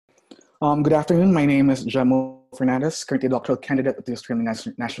Good afternoon. My name is Gemmo Fernandez, currently a doctoral candidate at the Australian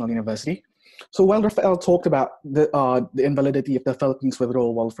National University. So while Raphael talked about the invalidity of the Philippines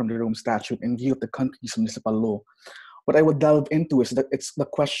withdrawal from the Rome Statute in view of the country's municipal law, what I would delve into is that it's the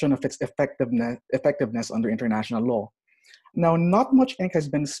question of its effectiveness under international law. Now, not much ink has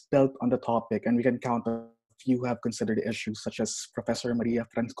been spilled on the topic, and we can count a few who have considered the issues, such as Professor Maria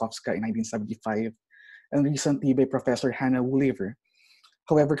Frankowska in 1975, and recently by Professor Hannah Woolaver.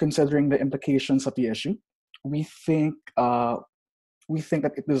 However, considering the implications of the issue, we think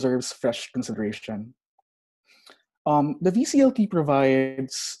that it deserves fresh consideration. The VCLT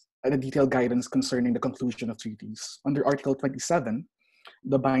provides a detailed guidance concerning the conclusion of treaties. Under Article 27,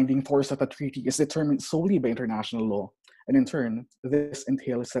 the binding force of a treaty is determined solely by international law, and in turn, this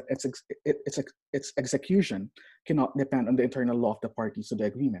entails that its execution cannot depend on the internal law of the parties to the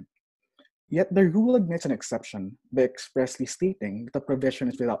agreement. Yet the rule admits an exception by expressly stating that the provision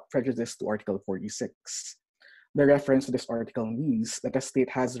is without prejudice to Article 46. The reference to this article means that a state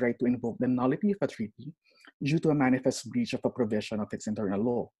has the right to invoke the nullity of a treaty due to a manifest breach of a provision of its internal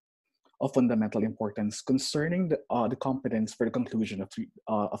law, of fundamental importance concerning the competence for the conclusion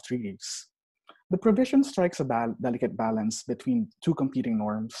of treaties. The provision strikes a delicate balance between two competing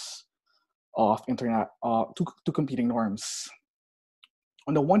norms.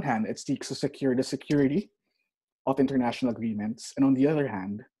 On the one hand, it seeks to secure the security of international agreements, and on the other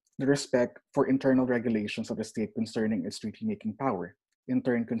hand, the respect for internal regulations of the state concerning its treaty-making power, in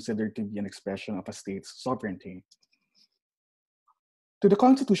turn considered to be an expression of a state's sovereignty. To the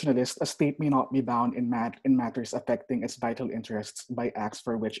constitutionalist, a state may not be bound in matters affecting its vital interests by acts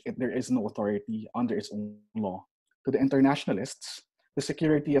for which there is no authority under its own law. To the internationalists, the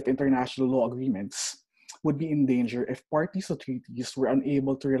security of international law agreements would be in danger if parties to treaties were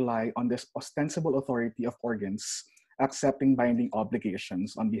unable to rely on this ostensible authority of organs accepting binding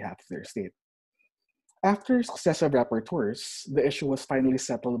obligations on behalf of their state. After successive rapporteurs, the issue was finally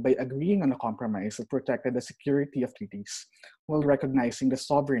settled by agreeing on a compromise that protected the security of treaties while recognizing the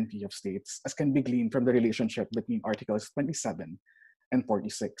sovereignty of states, as can be gleaned from the relationship between Articles 27 and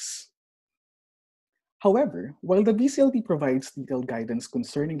 46. However, while the VCLT provides detailed guidance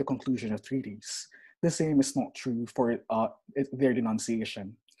concerning the conclusion of treaties, the same is not true for their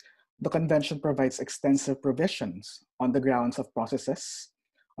denunciation. The Convention provides extensive provisions on the grounds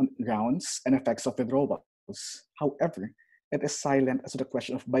and effects of withdrawals. However, it is silent as to the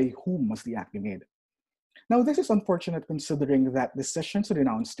question of by whom must the act be made. Now, this is unfortunate considering that decisions to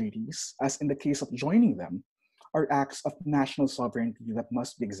denounce treaties, as in the case of joining them, are acts of national sovereignty that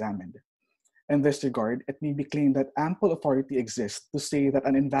must be examined. In this regard, it may be claimed that ample authority exists to say that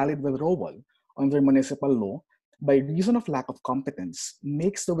an invalid withdrawal under municipal law, by reason of lack of competence,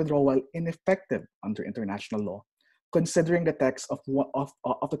 makes the withdrawal ineffective under international law, considering the text of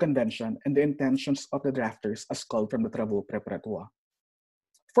the convention and the intentions of the drafters as called from the Travaux Préparatoires.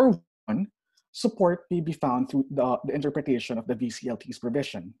 For one, support may be found through the interpretation of the VCLT's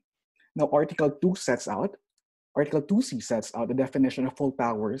provision. Now, Article 2C sets out the definition of full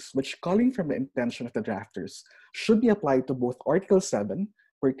powers, which, calling from the intention of the drafters, should be applied to both Article 7,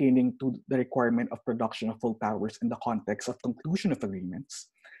 pertaining to the requirement of production of full powers in the context of conclusion of agreements,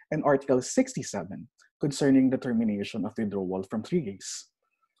 and Article 67, concerning the termination of withdrawal from treaties.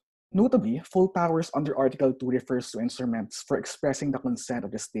 Notably, full powers under Article 2 refers to instruments for expressing the consent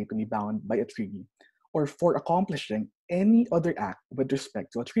of the state to be bound by a treaty, or for accomplishing any other act with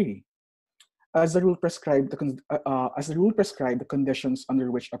respect to a treaty. As the rule prescribed the conditions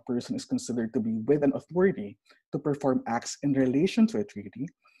under which a person is considered to be with an authority to perform acts in relation to a treaty,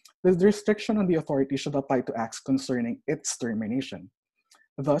 the restriction on the authority should apply to acts concerning its termination.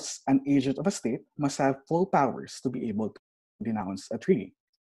 Thus, an agent of a state must have full powers to be able to denounce a treaty.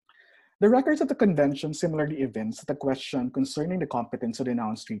 The records of the convention similarly evince that the question concerning the competence to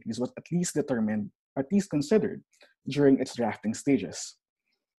denounce treaties was at least considered during its drafting stages.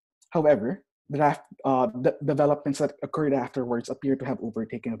 However, the developments that occurred afterwards appear to have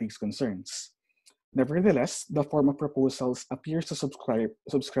overtaken these concerns. Nevertheless, the form of proposals appears to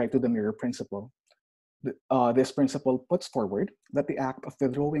subscribe to the mirror principle. This principle puts forward that the act of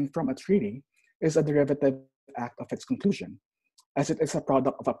withdrawing from a treaty is a derivative act of its conclusion. As it is a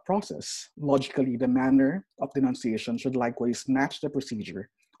product of a process, logically, the manner of denunciation should likewise match the procedure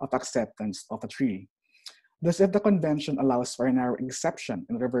of acceptance of a treaty. Thus, if the convention allows for a narrow exception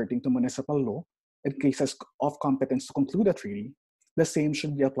in reverting to municipal law in cases of competence to conclude a treaty, the same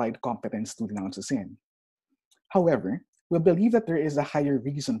should be applied to competence to denounce the same. However, we believe that there is a higher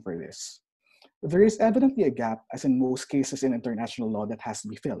reason for this. There is evidently a gap, as in most cases in international law, that has to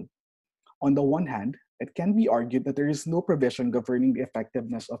be filled. On the one hand, it can be argued that there is no provision governing the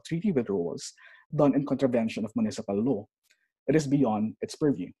effectiveness of treaty withdrawals done in contravention of municipal law. It is beyond its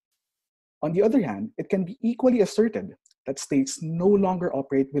purview. On the other hand, it can be equally asserted that states no longer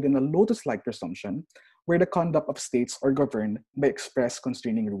operate within a lotus-like presumption where the conduct of states are governed by express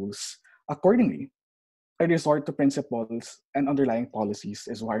constraining rules. Accordingly, a resort to principles and underlying policies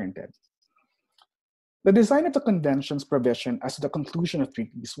is warranted. The design of the Convention's provision as to the conclusion of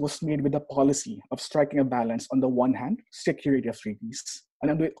treaties was made with the policy of striking a balance on the one hand, security of treaties,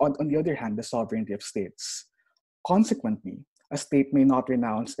 and on the other hand, the sovereignty of states. Consequently, a state may not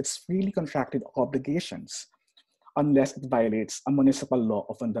renounce its freely contracted obligations unless it violates a municipal law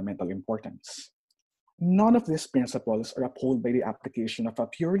of fundamental importance. None of these principles are upheld by the application of a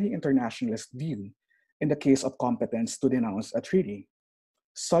purely internationalist view in the case of competence to denounce a treaty.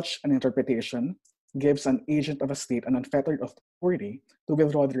 Such an interpretation gives an agent of a state an unfettered authority to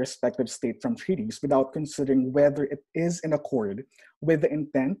withdraw the respective state from treaties without considering whether it is in accord with the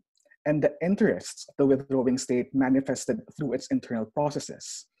intent and the interests of the withdrawing state manifested through its internal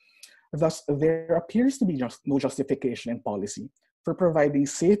processes. Thus, there appears to be no justification in policy for providing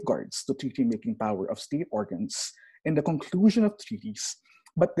safeguards to treaty-making power of state organs in the conclusion of treaties,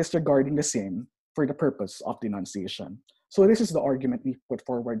 but disregarding the same for the purpose of denunciation. So this is the argument we put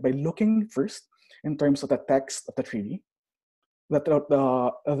forward by looking first in terms of the text of the treaty,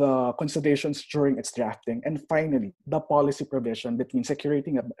 the considerations during its drafting, and finally, the policy provision between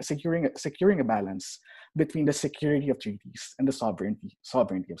securing a balance between the security of treaties and the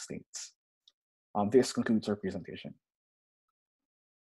sovereignty of states. This concludes our presentation.